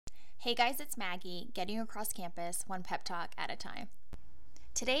Hey guys, it's Maggie, getting you across campus one pep talk at a time.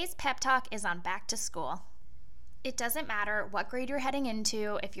 Today's pep talk is on back to school. It doesn't matter what grade you're heading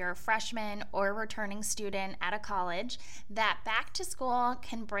into, if you're a freshman or a returning student at a college, that back to school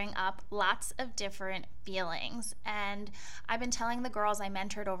can bring up lots of different feelings. And I've been telling the girls I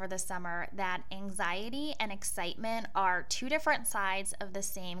mentored over the summer that anxiety and excitement are two different sides of the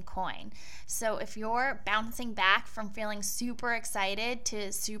same coin. So if you're bouncing back from feeling super excited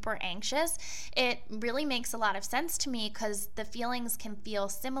to super anxious, it really makes a lot of sense to me because the feelings can feel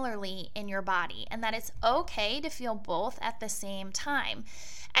similarly in your body, and that it's okay to feel both at the same time.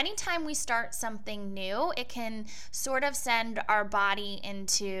 Anytime we start something new, it can sort of send our body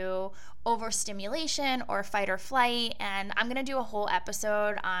into overstimulation or fight or flight. And I'm going to do a whole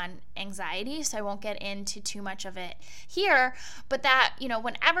episode on anxiety, so I won't get into too much of it here. But that,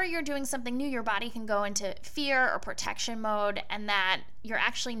 whenever you're doing something new, your body can go into fear or protection mode, and that you're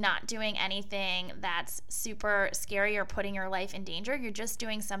actually not doing anything that's super scary or putting your life in danger. You're just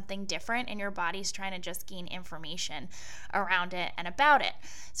doing something different, and your body's trying to just gain information around it and about it.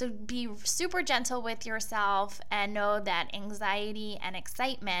 So be super gentle with yourself and know that anxiety and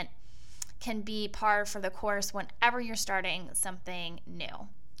excitement can be par for the course whenever you're starting something new.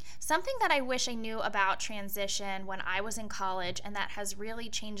 Something that I wish I knew about transition when I was in college, and that has really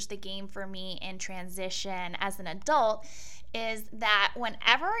changed the game for me in transition as an adult, is that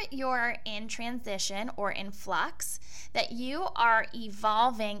whenever you're in transition or in flux, that you are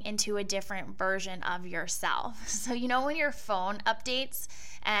evolving into a different version of yourself. So when your phone updates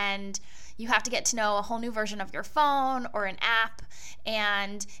and you have to get to know a whole new version of your phone or an app,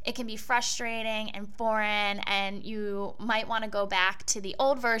 and it can be frustrating and foreign, and you might want to go back to the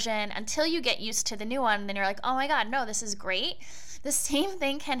old version until you get used to the new one. Then you're like, oh my God, no, this is great. The same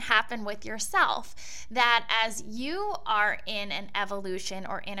thing can happen with yourself, that as you are in an evolution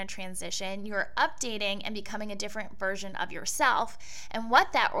or in a transition, you're updating and becoming a different version of yourself. And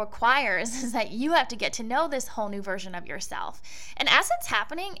what that requires is that you have to get to know this whole new version of yourself. And as it's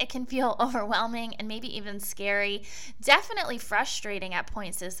happening, it can feel overwhelming and maybe even scary, definitely frustrating at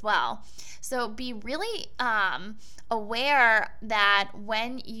points as well. So be really aware that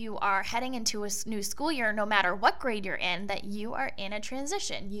when you are heading into a new school year, no matter what grade you're in, that you are in a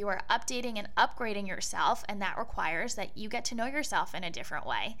transition. You are updating and upgrading yourself, and that requires that you get to know yourself in a different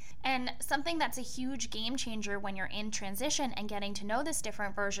way. And something that's a huge game changer when you're in transition and getting to know this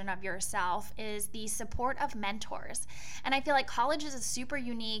different version of yourself is the support of mentors. And I feel like college is a super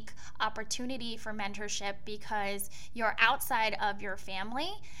unique opportunity for mentorship because you're outside of your family.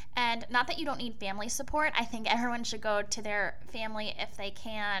 And not that you don't need family support. I think everyone should go to their family if they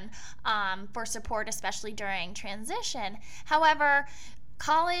can for support, especially during transition. However,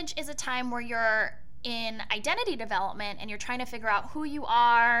 college is a time where you're in identity development and you're trying to figure out who you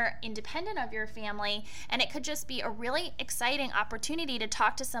are independent of your family, and it could just be a really exciting opportunity to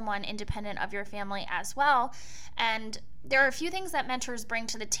talk to someone independent of your family as well. And there are a few things that mentors bring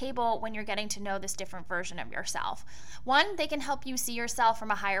to the table when you're getting to know this different version of yourself. One, they can help you see yourself from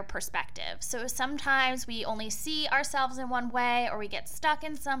a higher perspective. So sometimes we only see ourselves in one way, or we get stuck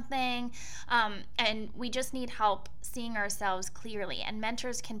in something, and we just need help seeing ourselves clearly. And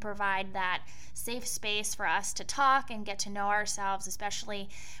mentors can provide that safe space for us to talk and get to know ourselves, especially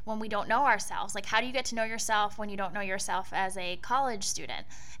when we don't know ourselves. Like, how do you get to know yourself when you don't know yourself as a college student?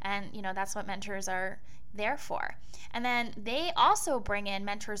 And, that's what mentors are there for. And then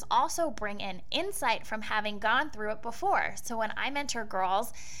mentors also bring in insight from having gone through it before. So when I mentor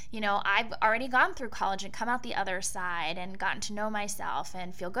girls, I've already gone through college and come out the other side and gotten to know myself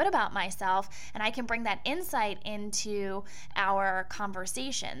and feel good about myself. And I can bring that insight into our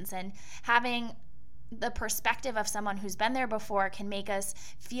conversations, and having the perspective of someone who's been there before can make us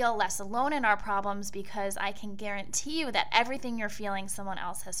feel less alone in our problems, because I can guarantee you that everything you're feeling, someone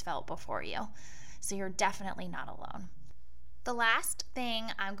else has felt before you. So you're definitely not alone. The last thing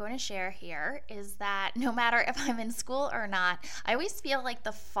I'm going to share here is that no matter if I'm in school or not, I always feel like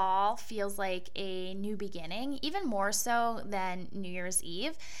the fall feels like a new beginning, even more so than New Year's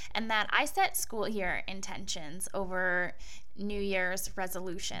Eve, and that I set school year intentions over New Year's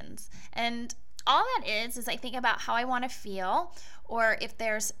resolutions. And all that is I think about how I want to feel, or if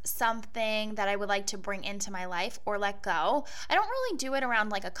there's something that I would like to bring into my life or let go. I don't really do it around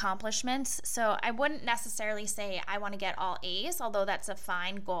like accomplishments, so I wouldn't necessarily say I want to get all A's, although that's a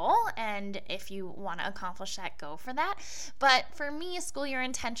fine goal, and if you want to accomplish that, go for that. But for me, school year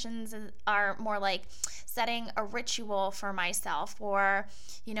intentions are more like setting a ritual for myself, or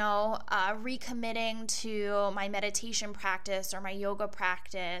recommitting to my meditation practice or my yoga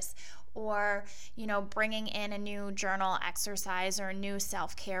practice, or, bringing in a new journal exercise or a new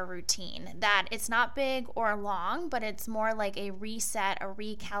self-care routine. That it's not big or long, but it's more like a reset, a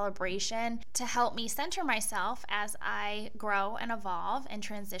recalibration to help me center myself as I grow and evolve and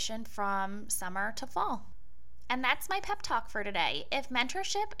transition from summer to fall. And that's my pep talk for today. If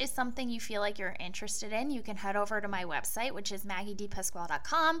mentorship is something you feel like you're interested in, you can head over to my website, which is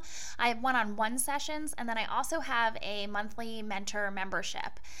maggiedpasquale.com. I have one-on-one sessions, and then I also have a monthly mentor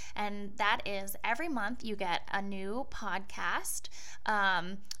membership. And that is every month you get a new podcast,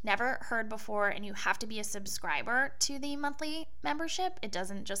 never heard before, and you have to be a subscriber to the monthly membership. It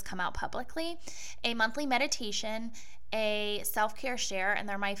doesn't just come out publicly. A monthly meditation, a self-care share, and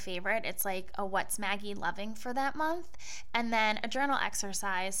they're my favorite. It's like a what's Maggie loving for that month, and then a journal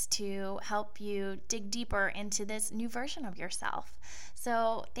exercise to help you dig deeper into this new version of yourself.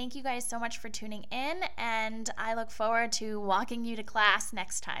 So thank you guys so much for tuning in, and I look forward to walking you to class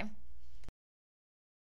next time.